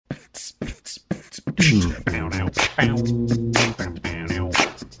Hey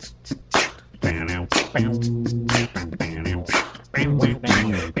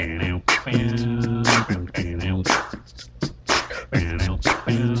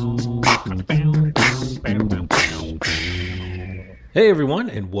everyone,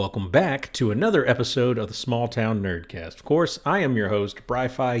 and welcome back to another episode of the Small Town Nerdcast. Of course, I am your host,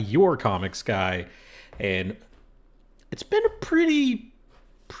 Bri-Fi, your comics guy, and it's been a pretty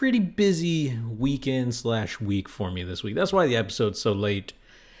busy weekend/week for me this week. That's why the episode's so late.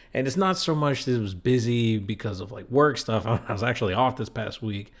 And it's not so much that it was busy because of like work stuff. I was actually off this past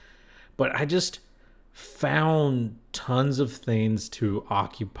week, but I just found tons of things to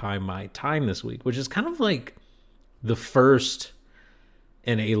occupy my time this week, which is kind of like the first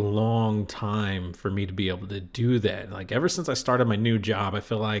in a long time for me to be able to do that. Like ever since I started my new job, I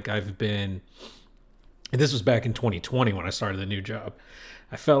feel like I've been, and this was back in 2020 when I started the new job,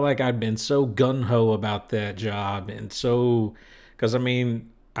 I felt like I'd been so gung-ho about that job, and so, because I mean,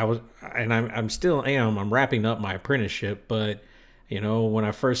 I'm still am, I'm wrapping up my apprenticeship, but you know, when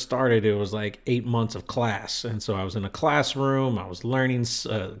I first started, it was like 8 months of class. And so I was in a classroom, I was learning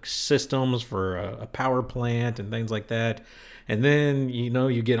systems for a power plant and things like that. And then, you know,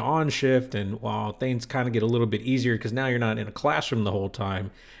 you get on shift, and while things kind of get a little bit easier because now you're not in a classroom the whole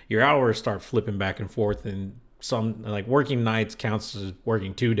time, your hours start flipping back and forth. And some, like, working nights counts as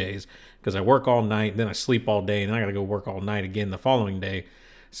working 2 days because I work all night, then I sleep all day, and then I got to go work all night again the following day.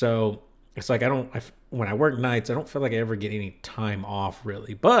 So it's like when I work nights, I don't feel like I ever get any time off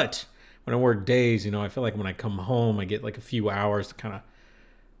really. But when I work days, you know, I feel like when I come home, I get like a few hours to kind of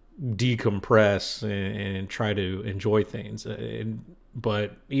decompress and try to enjoy things.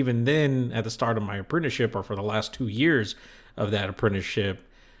 But even then, at the start of my apprenticeship, or for the last 2 years of that apprenticeship,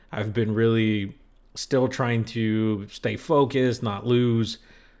 I've been really still trying to stay focused, not lose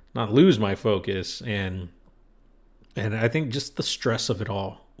my focus. And I think just the stress of it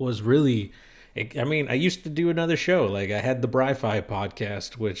all was really, I mean, I used to do another show. Like I had the Bri-Fi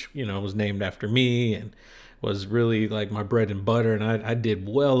podcast, which, you know, was named after me and was really like my bread and butter. And I did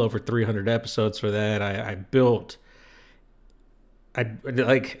well over 300 episodes for that. I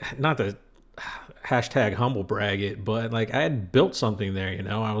like, not to hashtag humble brag it, but like I had built something there, you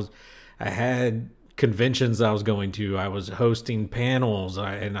know. I had conventions I was going to. I was hosting panels,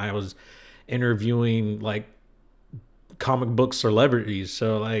 and I was interviewing like comic book celebrities.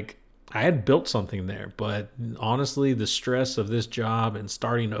 So like I had built something there, but honestly, the stress of this job and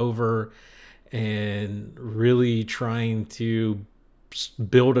starting over and really trying to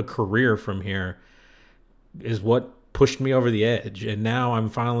build a career from here is what pushed me over the edge. And now I'm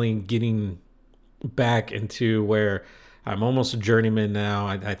finally getting back into where I'm almost a journeyman now.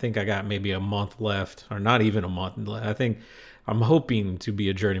 I think I got maybe a month left, or not even a month. I think I'm hoping to be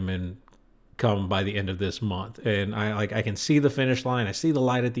a journeyman come by the end of this month. And I can see the finish line. I see the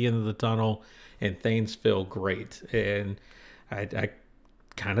light at the end of the tunnel, and things feel great. And I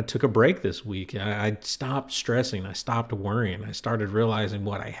kind of took a break this week. I stopped stressing. I stopped worrying. I started realizing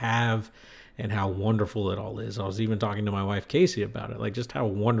what I have and how wonderful it all is. I was even talking to my wife, Casey, about it, like just how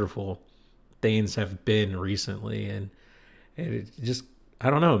wonderful things have been recently. And it just, I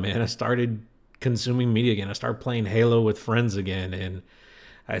don't know, man. I started consuming media again. I started playing Halo with friends again. And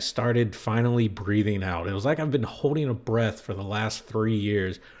I started finally breathing out. It was like I've been holding a breath for the last 3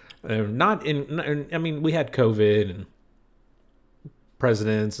 years. I mean, we had COVID and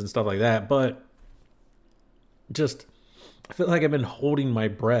presidents and stuff like that, but just I feel like I've been holding my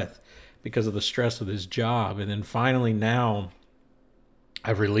breath because of the stress of this job. And then finally now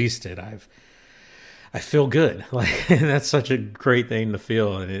I've released it. I feel good. Like, and that's such a great thing to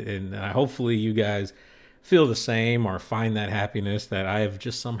feel. And hopefully you guys feel the same or find that happiness that I have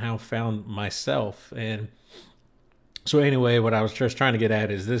just somehow found myself. And so anyway, what I was just trying to get at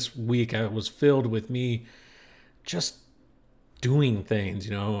is this week I was filled with me just doing things.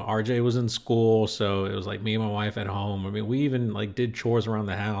 You know, RJ was in school, so it was like me and my wife at home. I mean, we even like did chores around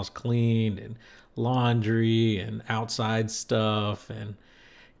the house, cleaned and laundry and outside stuff and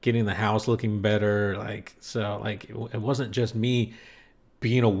getting the house looking better. Like, so like it wasn't just me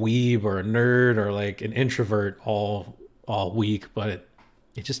being a weeb or a nerd or like an introvert all week, but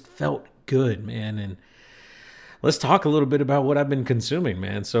it just felt good, man. And let's talk a little bit about what I've been consuming,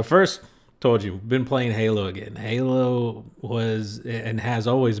 man. So first, told you, been playing Halo again. Halo was and has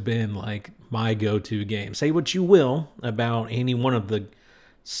always been like my go-to game. Say what you will about any one of the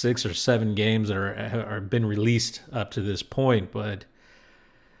 6 or 7 games that are been released up to this point, but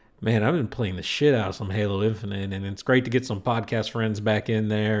man, I've been playing the shit out of some Halo Infinite, and it's great to get some podcast friends back in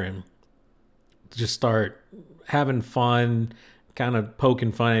there and just start having fun, kind of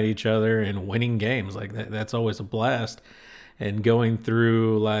poking fun at each other and winning games. Like that's always a blast. And going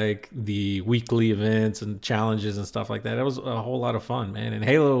through like the weekly events and challenges and stuff like that, it was a whole lot of fun, man. And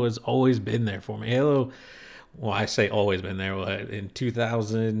Halo has always been there for me. Halo, well, I say always been there. In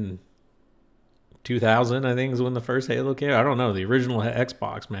 2000, I think is when the first Halo came. I don't know, the original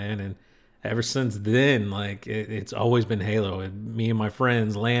Xbox, man. And ever since then, like it's always been Halo. And me and my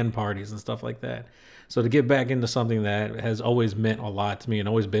friends, LAN parties and stuff like that. So to get back into something that has always meant a lot to me and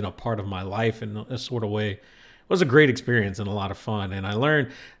always been a part of my life in a sort of way was a great experience and a lot of fun. And I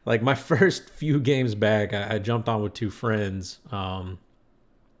learned, like, my first few games back, I jumped on with two friends,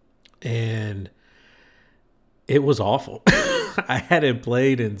 and it was awful. I hadn't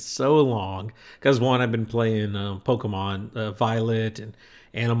played in so long because, one, I've been playing Pokemon Violet and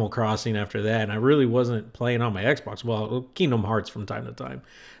Animal Crossing after that, and I really wasn't playing on my Xbox. Well, Kingdom Hearts from time to time.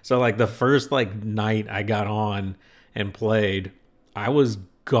 So like the first like night I got on and played, I was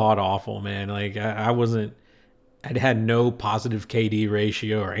god awful, man. Like I wasn't. I'd had no positive KD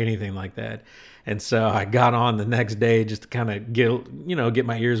ratio or anything like that. And so I got on the next day just to kind of get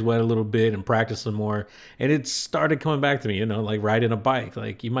my ears wet a little bit and practice some more. And it started coming back to me, like riding a bike.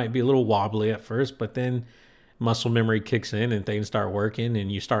 Like you might be a little wobbly at first, but then muscle memory kicks in and things start working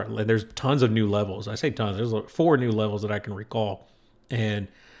and there's tons of new levels. I say tons, there's like 4 new levels that I can recall. And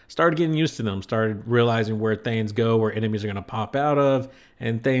started getting used to them, started realizing where things go, where enemies are going to pop out of,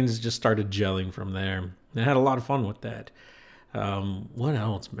 and things just started gelling from there. And I had a lot of fun with that. What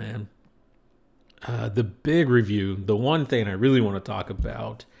else, man? The big review, the one thing I really want to talk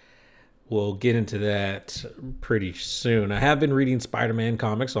about, we'll get into that pretty soon. I have been reading Spider-Man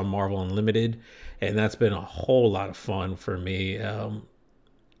comics on Marvel Unlimited, and that's been a whole lot of fun for me.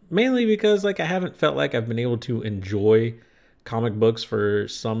 Mainly because like I haven't felt like I've been able to enjoy comic books for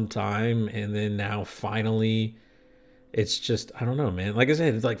some time, and then now finally it's just, I don't know, man. Like I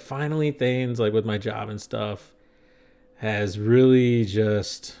said, it's like finally things like with my job and stuff has really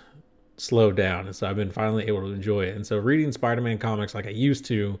just slowed down. And so I've been finally able to enjoy it. And so reading Spider-Man comics like I used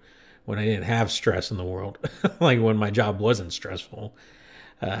to when I didn't have stress in the world, like when my job wasn't stressful,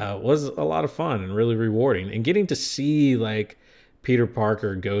 was a lot of fun and really rewarding. And getting to see like Peter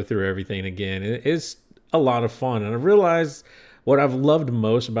Parker go through everything again, it is a lot of fun. And I realized what I've loved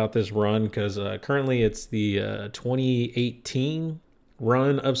most about this run, because currently it's the 2018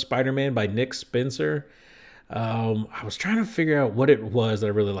 run of Spider-Man by Nick Spencer. I was trying to figure out what it was that I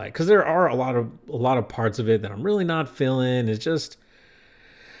really like, because there are a lot of parts of it that I'm really not feeling. It's just,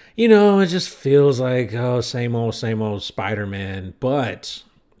 it just feels like, same old Spider-Man. But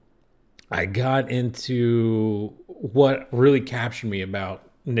I got into what really captured me about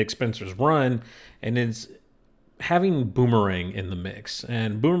Nick Spencer's run, and it's having Boomerang in the mix.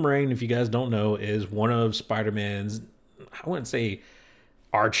 And Boomerang, if you guys don't know, is one of Spider-Man's, I wouldn't say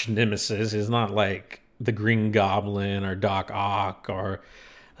arch nemesis. It's not like the Green Goblin or Doc Ock or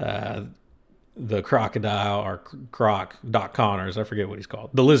the Crocodile or Doc Connors. I forget what he's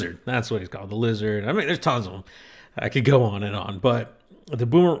called. The Lizard. That's what he's called. The Lizard. I mean, there's tons of them. I could go on and on. But the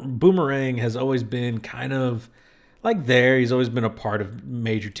Boomerang has always been kind of like there. He's always been a part of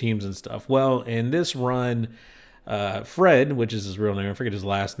major teams and stuff. Well, in this run, Fred, which is his real name, I forget his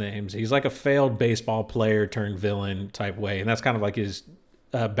last name. He's like a failed baseball player turned villain type way. And that's kind of like his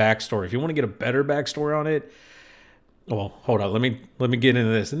backstory. If you want to get a better backstory on it, well, hold on, let me get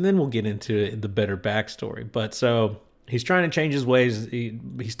into this, and then we'll get into the better backstory. But so he's trying to change his ways.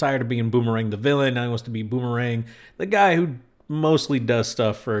 He's tired of being Boomerang the villain. Now he wants to be Boomerang the guy who mostly does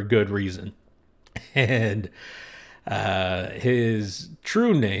stuff for a good reason. And his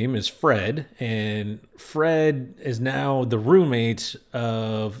true name is Fred, and Fred is now the roommate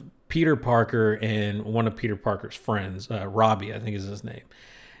of Peter Parker and one of Peter Parker's friends, Robbie, I think is his name.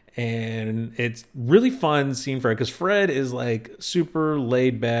 And it's really fun seeing Fred, because Fred is like super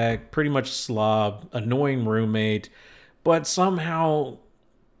laid back, pretty much slob, annoying roommate, but somehow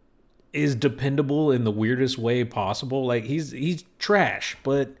is dependable in the weirdest way possible. Like he's trash,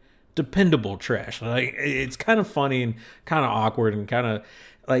 but dependable trash. Like it's kind of funny and kind of awkward and kind of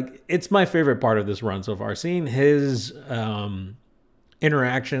like, it's my favorite part of this run so far, seeing his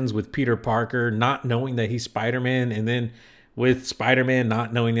interactions with Peter Parker, not knowing that he's Spider-Man, and then with Spider-Man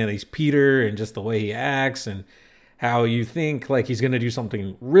not knowing that he's Peter, and just the way he acts and how you think like he's going to do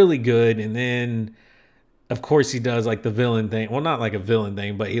something really good, and then of course he does like the villain thing. Well, not like a villain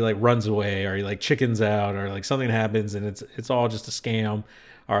thing, but he like runs away, or he like chickens out, or like something happens and it's all just a scam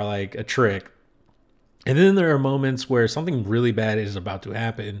or like a trick. And then there are moments where something really bad is about to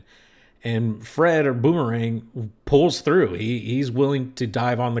happen, and Fred or Boomerang pulls through. He's willing to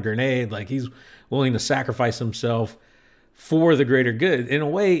dive on the grenade. Like he's willing to sacrifice himself for the greater good. In a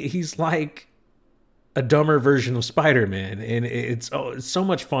way, he's like a dumber version of Spider-Man, and it's so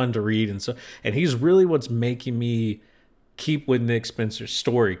much fun to read, and he's really what's making me keep with Nick Spencer's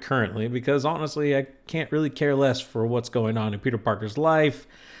story currently, because honestly, I can't really care less for what's going on in Peter Parker's life.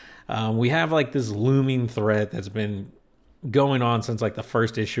 We have like this looming threat that's been going on since like the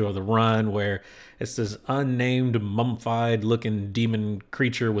first issue of the run, where it's this unnamed mummified looking demon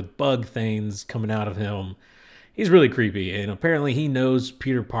creature with bug things coming out of him. He's really creepy, and apparently he knows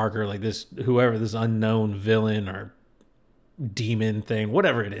Peter Parker, like this unknown villain or demon thing,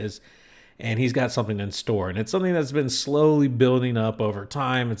 whatever it is, and he's got something in store, and it's something that's been slowly building up over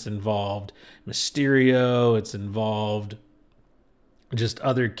time. It's involved Mysterio, it's involved just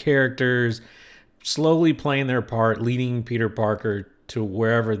other characters slowly playing their part, leading Peter Parker to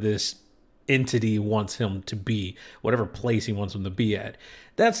wherever this entity wants him to be, whatever place he wants him to be at.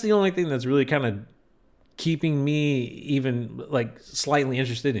 That's the only thing that's really kind of keeping me even like slightly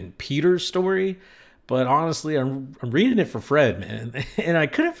interested in Peter's story. But honestly, I'm reading it for Fred, man, and I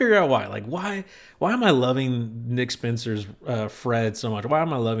couldn't figure out why. Like, why am I loving Nick Spencer's Fred so much? Why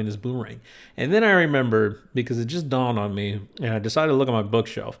am I loving his Boomerang? And then I remember, because it just dawned on me, and I decided to look at my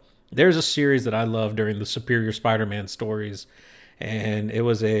bookshelf. There's a series that I loved during the Superior Spider-Man stories, and it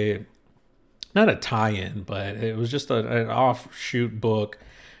was not a tie-in, but it was just an offshoot book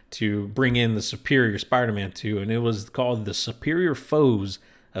to bring in the Superior Spider-Man to, and it was called The Superior Foes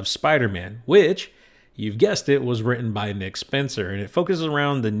of Spider-Man, which, you've guessed it, was written by Nick Spencer, and it focuses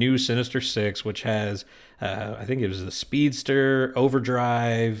around the new Sinister Six, which has, I think it was the Speedster,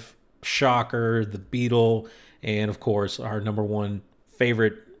 Overdrive, Shocker, the Beetle, and of course, our number one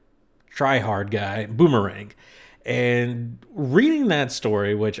favorite try-hard guy, Boomerang. And reading that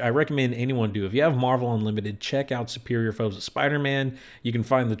story, which I recommend anyone do, if you have Marvel Unlimited, check out Superior Foes of Spider-Man. You can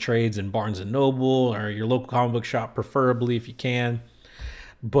find the trades in Barnes & Noble or your local comic book shop, preferably if you can.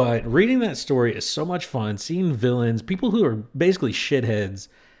 But reading that story is so much fun. Seeing villains, people who are basically shitheads,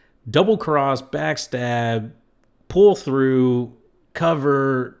 double cross, backstab, pull through,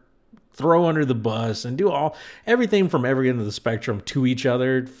 cover, throw under the bus, and do everything from every end of the spectrum to each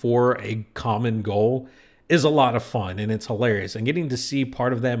other for a common goal is a lot of fun, and it's hilarious. And getting to see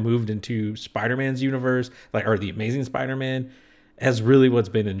part of that moved into Spider-Man's universe, or the Amazing Spider-Man, has really what's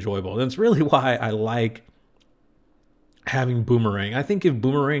been enjoyable. And it's really why I like having Boomerang. I think if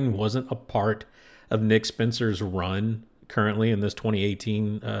Boomerang wasn't a part of Nick Spencer's run currently in this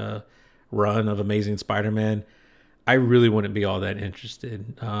 2018 run of Amazing Spider-Man, I really wouldn't be all that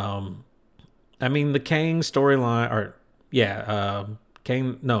interested. I mean, the Kang storyline,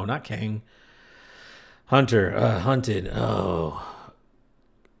 Kang, no, not Kang. Hunted. Oh,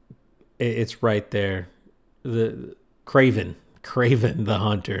 it's right there. The Craven the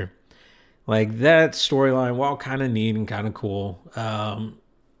Hunter. Like, that storyline, while kind of neat and kind of cool,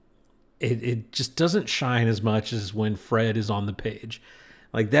 it just doesn't shine as much as when Fred is on the page.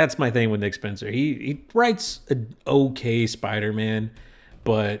 Like, that's my thing with Nick Spencer. He writes an okay Spider-Man,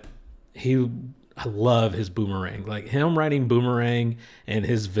 but I love his Boomerang. Like, him writing Boomerang and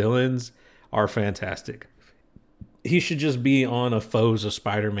his villains are fantastic. He should just be on a Foes of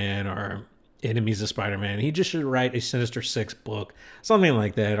Spider-Man or Enemies of Spider-Man. He just should write a Sinister Six book, something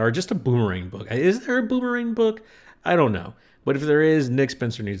like that, or just a Boomerang book. Is there a Boomerang book? I don't know. But if there is, Nick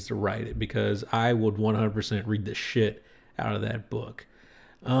Spencer needs to write it, because I would 100% read the shit out of that book.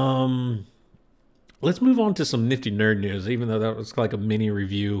 Let's move on to some nifty nerd news, even though that was like a mini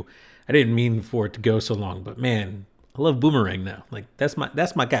review. I didn't mean for it to go so long, but man, I love Boomerang now. Like, that's my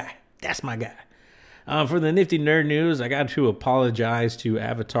guy. That's my guy. For the nifty nerd news, I got to apologize to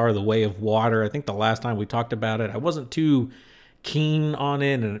Avatar: The Way of Water. I think the last time we talked about it, I wasn't too keen on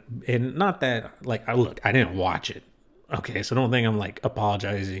it, and not that, like, I didn't watch it. Okay, so don't think I'm like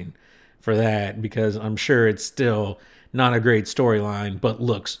apologizing for that, because I'm sure it's still not a great storyline, but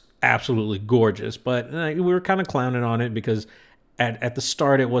looks absolutely gorgeous. But we were kind of clowning on it because at the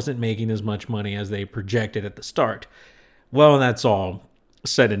start it wasn't making as much money as they projected at the start. Well, that's all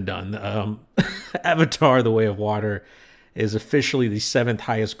said and done. Avatar: The Way of Water is officially the 7th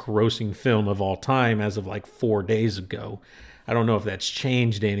highest grossing film of all time as of like 4 days ago. I don't know if that's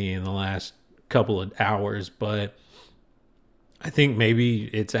changed any in the last couple of hours, but I think maybe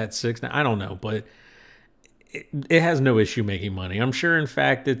it's at 6 now. I don't know, but it has no issue making money. I'm sure, in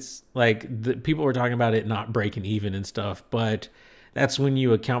fact, it's like people were talking about it not breaking even and stuff, but that's when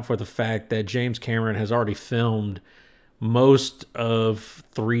you account for the fact that James Cameron has already filmed most of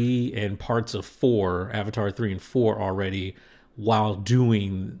 3 and parts of 4, Avatar 3 and 4 already, while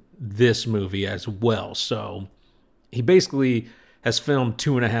doing this movie as well. So he basically has filmed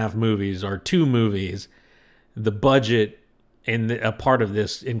 2.5 movies, or 2 movies. The budget and a part of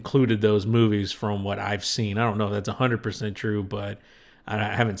this included those movies from what I've seen. I don't know if that's 100% true, but I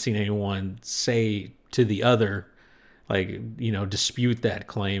haven't seen anyone say to the other, like, dispute that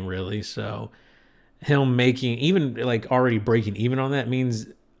claim really. So him making, even like already breaking even on that, means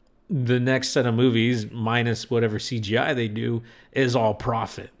the next set of movies, minus whatever CGI they do, is all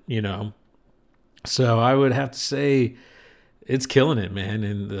profit, So I would have to say it's killing it, man.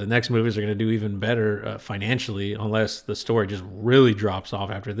 And the next movies are going to do even better financially, unless the story just really drops off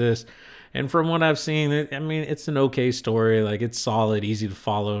after this. And from what I've seen, it's an okay story. Like, it's solid, easy to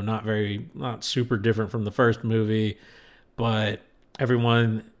follow, not super different from the first movie, but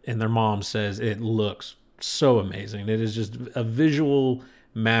everyone and their mom says it looks so amazing. It is just a visual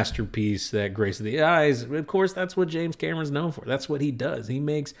masterpiece that graces the eyes. Of course, that's what James Cameron's known for. That's what he does. He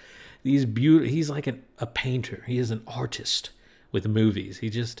makes these he's like a painter. He is an artist with movies. He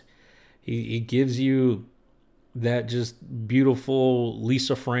gives you that just beautiful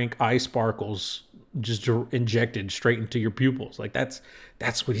Lisa Frank eye sparkles just injected straight into your pupils. Like, that's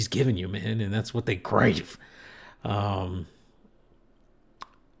what he's giving you, man, and that's what they crave. Another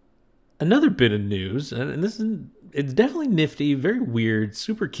bit of news, and it's definitely nifty, very weird,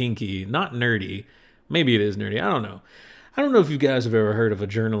 super kinky, not nerdy. Maybe it is nerdy. I don't know. I don't know if you guys have ever heard of a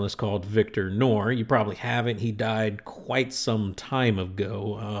journalist called Victor Noir. You probably haven't. He died quite some time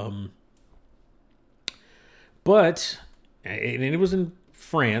ago. But it was in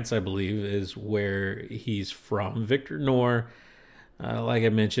France, I believe, is where he's from. Victor Noir, like I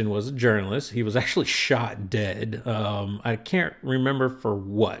mentioned, was a journalist. He was actually shot dead. I can't remember for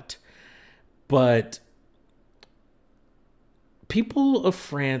what. But people of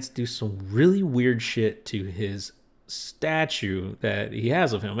France do some really weird shit to his statue that he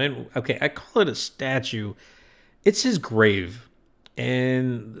has of him. And okay, I call it a statue. It's his grave.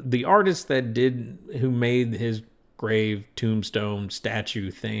 And the artist who made his grave, tombstone, statue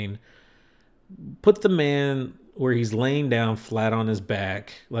thing, put the man where he's laying down flat on his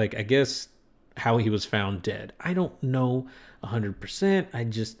back, like, I guess how he was found dead. I don't know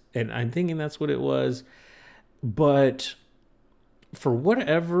 100%. And I'm thinking that's what it was. But for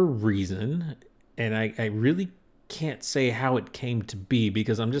whatever reason, and I really can't say how it came to be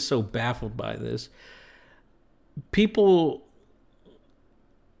because I'm just so baffled by this, people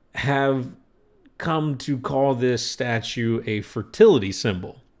have come to call this statue a fertility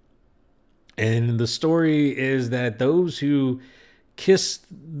symbol. And the story is that those who kiss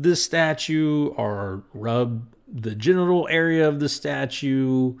the statue or rub the genital area of the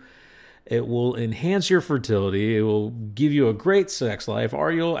statue, it will enhance your fertility. It will give you a great sex life,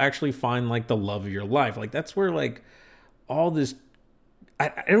 or you'll actually find like the love of your life. Like, that's where like all this,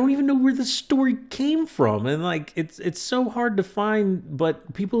 I don't even know where this story came from. And like, it's so hard to find,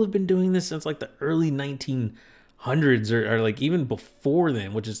 but people have been doing this since like the early 1900s or like even before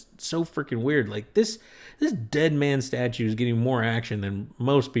then, which is so freaking weird. Like, this dead man statue is getting more action than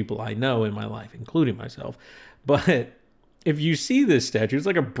most people I know in my life, including myself. But if you see this statue, it's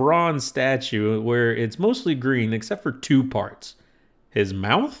like a bronze statue where it's mostly green except for two parts: his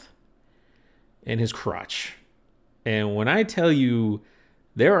mouth and his crotch. And when I tell you,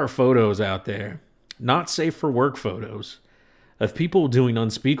 there are photos out there, not safe for work photos, of people doing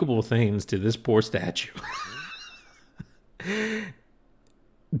unspeakable things to this poor statue.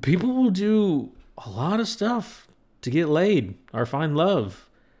 People will do a lot of stuff to get laid or find love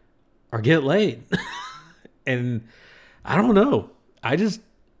or get laid. And I don't know.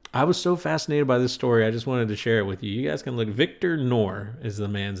 I was so fascinated by this story. I just wanted to share it with you. You guys can look. Victor Noir is the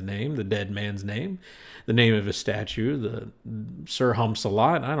man's name, the dead man's name, the name of his statue, the Sir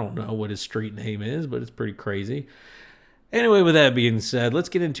Humps-a-Lot. I don't know what his street name is, but it's pretty crazy. Anyway, with that being said, let's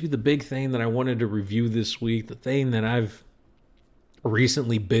get into the big thing that I wanted to review this week, the thing that I've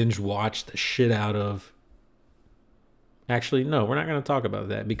recently binge watched the shit out of. Actually, no, we're not going to talk about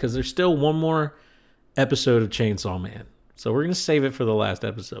that because there's still one more episode of Chainsaw Man. So we're going to save it for the last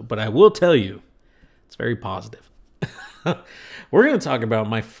episode. But I will tell you, it's very positive. We're going to talk about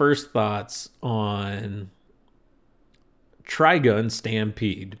my first thoughts on Trigun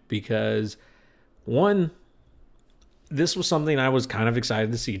Stampede. Because, one, this was something I was kind of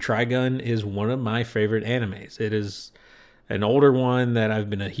excited to see. Trigun is one of my favorite animes. It is an older one that I've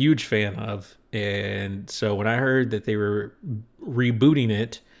been a huge fan of. And so when I heard that they were rebooting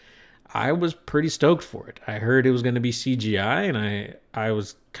it, I was pretty stoked for it. I heard it was going to be CGI, and I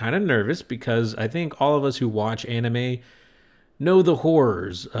was kind of nervous because I think all of us who watch anime know the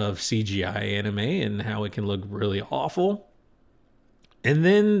horrors of CGI anime and how it can look really awful. And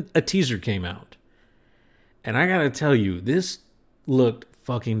then a teaser came out. And I got to tell you, this looked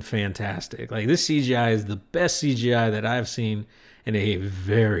fucking fantastic. Like, this CGI is the best CGI that I've seen in a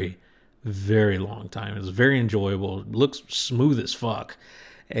very, very long time. It was very enjoyable. It looks smooth as fuck.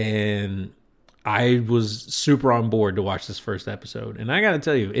 And I was super on board to watch this first episode. And I got to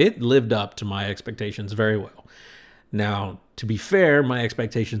tell you, it lived up to my expectations very well. Now, to be fair, my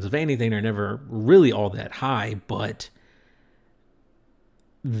expectations of anything are never really all that high, but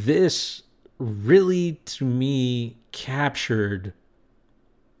this really, to me, captured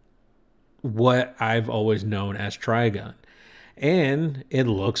what I've always known as Trigun. And it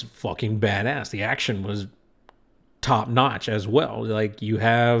looks fucking badass. The action was top notch as well. Like, you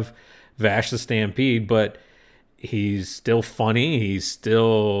have Vash the Stampede, but he's still funny. He's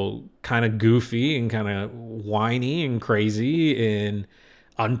still kind of goofy and kind of whiny and crazy and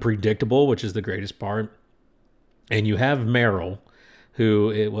unpredictable, which is the greatest part. And you have Meryl,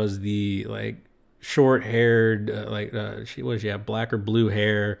 who it was the like short-haired, she had black or blue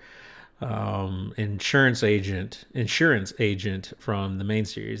hair, insurance agent from the main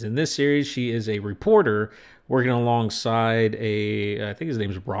series. In this series, she is a reporter working alongside I think his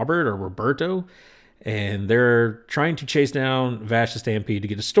name is Robert or Roberto, and they're trying to chase down Vash the Stampede to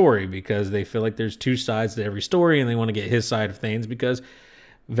get a story because they feel like there's two sides to every story, and they want to get his side of things because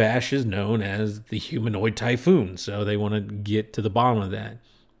Vash is known as the humanoid typhoon, so they want to get to the bottom of that.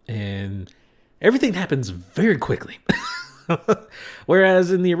 And everything happens very quickly.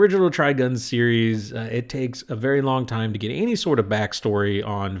 Whereas in the original Trigun series, it takes a very long time to get any sort of backstory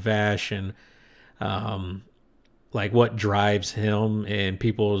on Vash and like what drives him and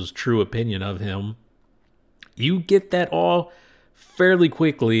people's true opinion of him. You get that all fairly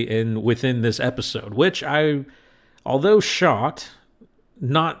quickly and within this episode, which although shocked,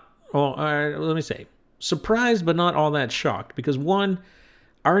 surprised, but not all that shocked, because one,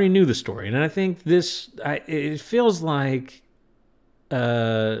 I already knew the story, and I think it feels like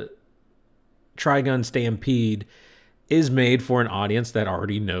Trigun Stampede is made for an audience that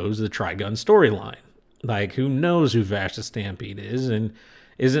already knows the Trigun storyline. Like, who knows who Vash the Stampede is, and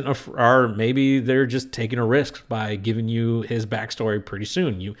or maybe they're just taking a risk by giving you his backstory pretty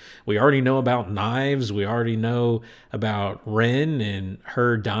soon. We already know about Knives. We already know about Ren and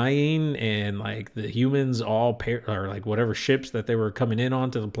her dying, and like the humans or like whatever ships that they were coming in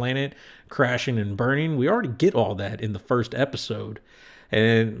onto the planet crashing and burning. We already get all that in the first episode.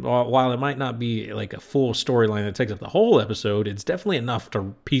 And while it might not be like a full storyline that takes up the whole episode, it's definitely enough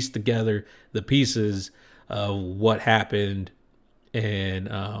to piece together the pieces of what happened, and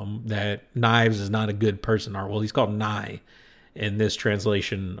that Knives is not a good person. Or, well, he's called Nye in this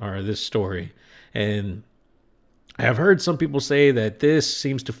translation or this story. And I've heard some people say that this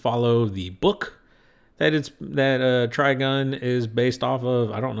seems to follow the book that Trigun is based off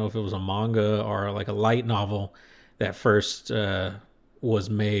of. I don't know if it was a manga or like a light novel that first was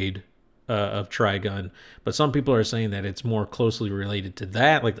made of Trigun, but some people are saying that it's more closely related to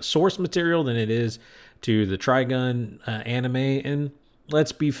that, like the source material, than it is to the Trigun anime. And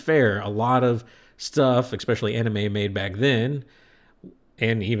let's be fair, a lot of stuff, especially anime made back then,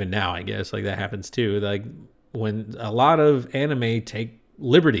 and even now, I guess, like that happens too. Like, when a lot of anime take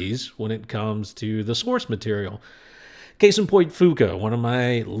liberties when it comes to the source material. Case in point, Fuka, one of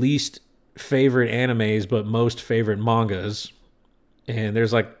my least favorite animes, but most favorite mangas. And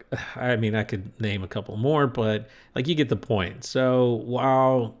there's I could name a couple more, but like, you get the point. So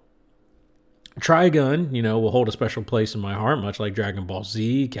while Trigun, will hold a special place in my heart, much like Dragon Ball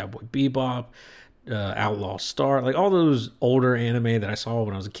Z, Cowboy Bebop, Outlaw Star, like all those older anime that I saw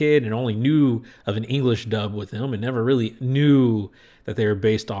when I was a kid and only knew of an English dub with them and never really knew that they were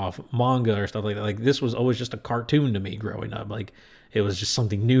based off manga or stuff like that. Like, this was always just a cartoon to me growing up. Like, it was just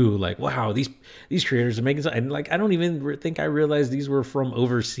something new. Like, wow, these creators are making something. And like, I don't even think I realized these were from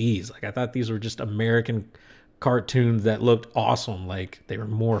overseas. Like, I thought these were just American cartoons that looked awesome. Like, they were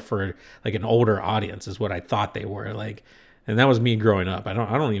more for like an older audience is what I thought they were. Like, and that was me growing up. I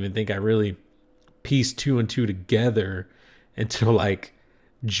don't even think I really pieced two and two together until like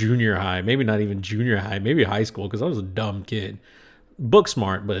junior high. Maybe not even junior high, maybe high school, because I was a dumb kid. Book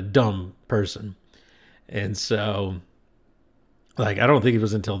smart, but a dumb person. And so, like, I don't think it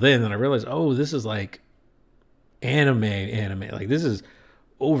was until then that I realized, oh, this is like anime. Like, this is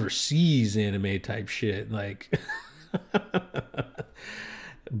overseas anime type shit. Like,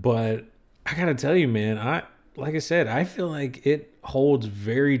 but I gotta tell you, man, like I said, I feel like it holds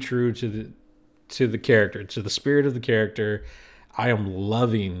very true to the character, to the spirit of the character. I am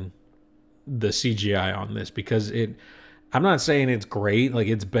loving the CGI on this because I'm not saying it's great, like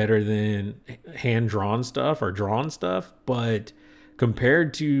it's better than hand-drawn stuff or drawn stuff, but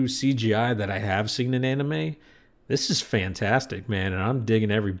compared to CGI that I have seen in anime, This is fantastic, man, and I'm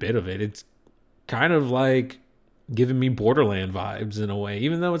digging every bit of it. It's kind of like giving me Borderland vibes in a way,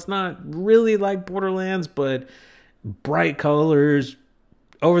 even though it's not really like Borderlands, but bright colors,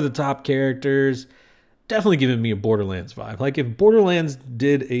 over the top characters, definitely giving me a Borderlands vibe. Like if Borderlands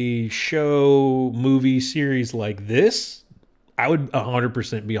did a show, movie, series like this, I would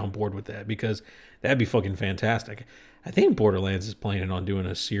 100% be on board with that because that'd be fucking fantastic. I think Borderlands is planning on doing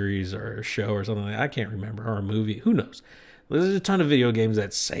a series or a show or something like that. I can't remember, or a movie. Who knows? There's a ton of video games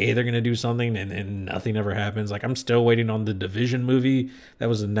that say they're going to do something and nothing ever happens. Like I'm still waiting on the Division movie that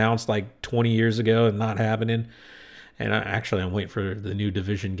was announced like 20 years ago and not happening. And I'm waiting for the new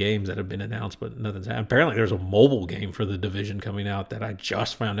Division games that have been announced, but nothing's happened. Apparently there's a mobile game for the Division coming out that I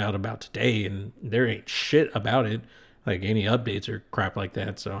just found out about today, and there ain't shit about it. Like any updates or crap like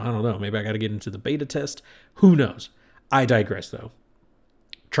that. So I don't know. Maybe I got to get into the beta test. Who knows? I digress though.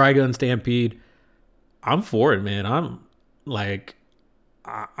 Trigun Stampede. I'm for it, man. I'm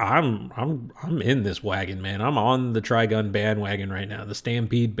in this wagon, man. I'm on the Trigun bandwagon right now, the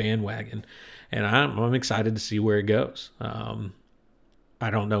Stampede bandwagon, and I'm excited to see where it goes. I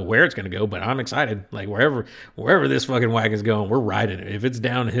don't know where it's going to go, but I'm excited. Like wherever this fucking wagon's going, we're riding it. If it's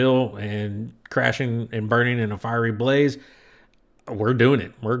downhill and crashing and burning in a fiery blaze, we're doing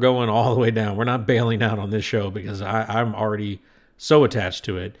it. We're going all the way down. We're not bailing out on this show because I'm already so attached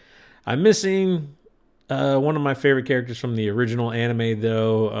to it. I'm missing one of my favorite characters from the original anime,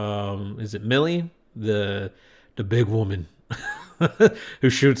 though. Is it Millie, the big woman who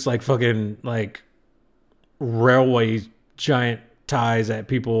shoots like fucking like railway giant ties at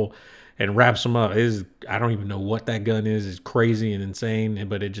people and wraps them up? I don't even know what that gun is. It's crazy and insane,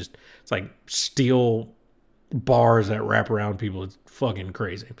 but it's like steel bars that wrap around people. It's fucking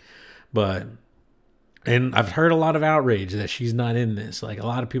crazy. And I've heard a lot of outrage that she's not in this. Like a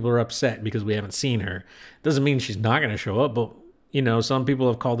lot of people are upset because we haven't seen her. Doesn't mean she's not going to show up, but some people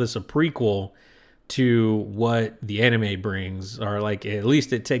have called this a prequel to what the anime brings, or like at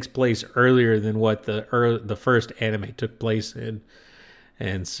least it takes place earlier than what the first anime took place in.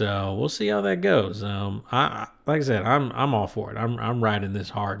 And so we'll see how that goes. Like I said, I'm all for it. I'm riding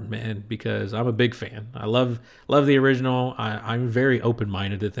this hard, man, because I'm a big fan. I love the original. I'm very open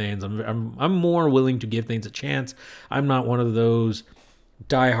minded to things. I'm more willing to give things a chance. I'm not one of those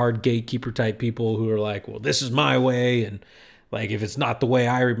diehard gatekeeper type people who are like, well, this is my way, and like if it's not the way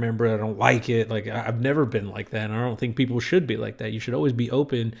I remember it, I don't like it. Like I've never been like that, and I don't think people should be like that. You should always be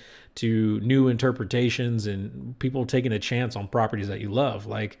open to new interpretations and people taking a chance on properties that you love.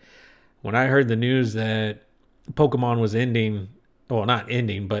 Like when I heard the news that Pokemon was ending, well, not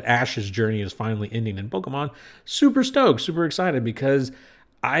ending, but Ash's journey is finally ending in Pokemon, super stoked, super excited, because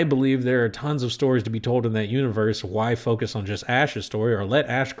I believe there are tons of stories to be told in that universe. Why focus on just Ash's story, or let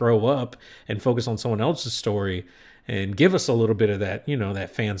Ash grow up and focus on someone else's story and give us a little bit of that,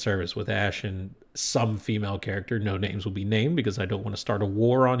 that fan service with Ash and some female character. No names will be named because I don't want to start a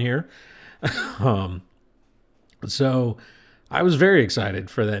war on here. So I was very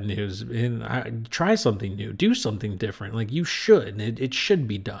excited for that news, and I try something new, do something different. Like you should, it should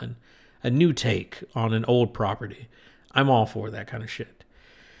be done. A new take on an old property. I'm all for that kind of shit.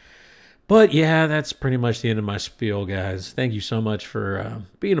 But yeah, that's pretty much the end of my spiel, guys. Thank you so much for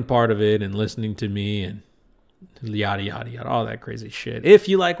being a part of it and listening to me and yada yada yada, all that crazy shit. If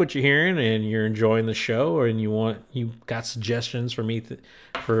you like what you're hearing and you're enjoying the show, or you got suggestions for me to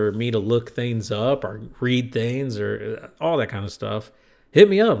look things up or read things or all that kind of stuff, hit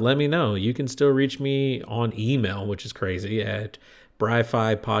me up. Let me know. You can still reach me on email, which is crazy, at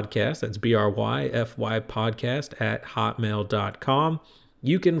Bryfy Podcast. That's BRYFY Podcast at hotmail.com.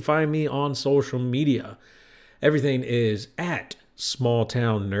 You can find me on social media. Everything is at Small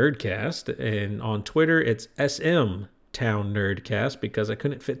Town Nerdcast, and on Twitter it's SM Town Nerdcast because I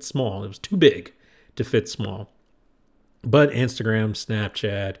couldn't fit small. It was too big to fit small. But Instagram,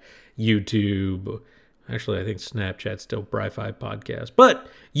 Snapchat, YouTube, actually I think Snapchat's still Bryfy Podcast, but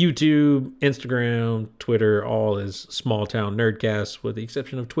YouTube, Instagram, Twitter, all is Small Town Nerdcast, with the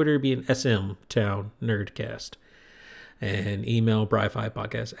exception of Twitter being SM Town Nerdcast. And email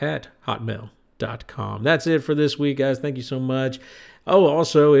bryfypodcast at hotmail.com. That's it for this week, guys. Thank you so much. Oh,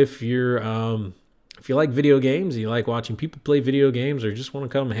 also, if you like video games, you like watching people play video games, or just want to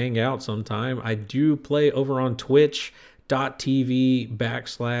come hang out sometime, I do play over on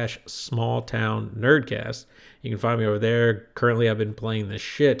twitch.tv/smalltownnerdcast. You can find me over there. Currently, I've been playing the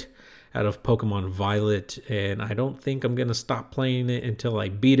shit out of Pokemon Violet, and I don't think I'm going to stop playing it until I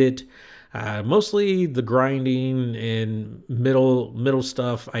beat it. Mostly the grinding and middle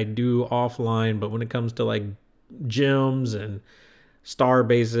stuff I do offline, but when it comes to like gyms and star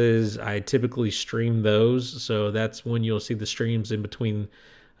bases, I typically stream those. So that's when you'll see the streams in between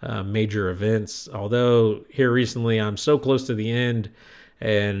major events. Although here recently I'm so close to the end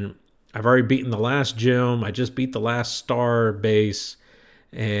and I've already beaten the last gym. I just beat the last star base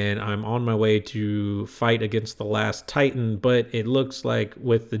and I'm on my way to fight against the last Titan. But it looks like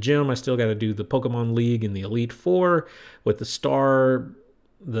with the gym, I still got to do the Pokemon League and the Elite Four. With the star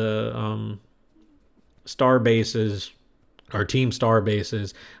bases, our team star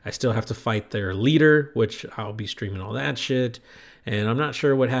bases, I still have to fight their leader, which I'll be streaming all that shit. And I'm not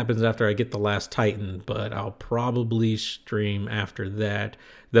sure what happens after I get the last Titan, but I'll probably stream after that.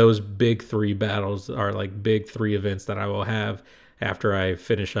 Those big 3 battles are like big 3 events that I will have after I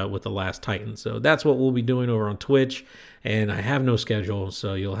finish up with the last Titan. So that's what we'll be doing over on Twitch. And I have no schedule,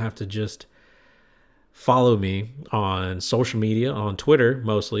 so you'll have to just follow me on social media, on Twitter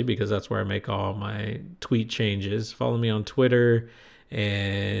mostly, because that's where I make all my tweet changes. Follow me on Twitter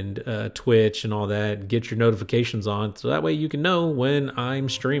and Twitch and all that. Get your notifications on so that way you can know when I'm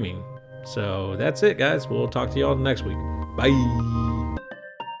streaming. So that's it, guys. We'll talk to y'all next week. Bye.